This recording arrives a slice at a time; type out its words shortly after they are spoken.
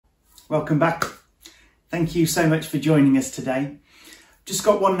Welcome back. Thank you so much for joining us today. Just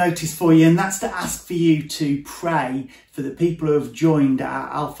got one notice for you, and that's to ask for you to pray for the people who have joined our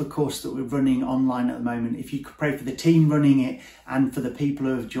Alpha course that we're running online at the moment. If you could pray for the team running it and for the people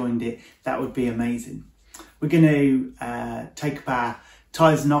who have joined it, that would be amazing. We're going to take up our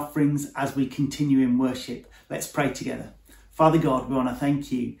tithes and offerings as we continue in worship. Let's pray together. Father God, we want to thank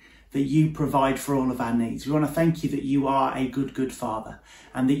you that you provide for all of our needs. We want to thank you that you are a good, good Father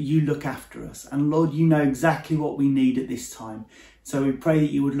and that you look after us. And Lord, you know exactly what we need at this time. So we pray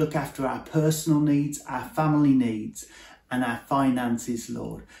that you would look after our personal needs, our family needs, and our finances,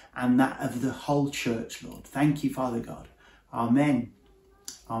 Lord, and that of the whole church, Lord. Thank you, Father God. Amen.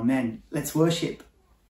 Amen. Let's worship.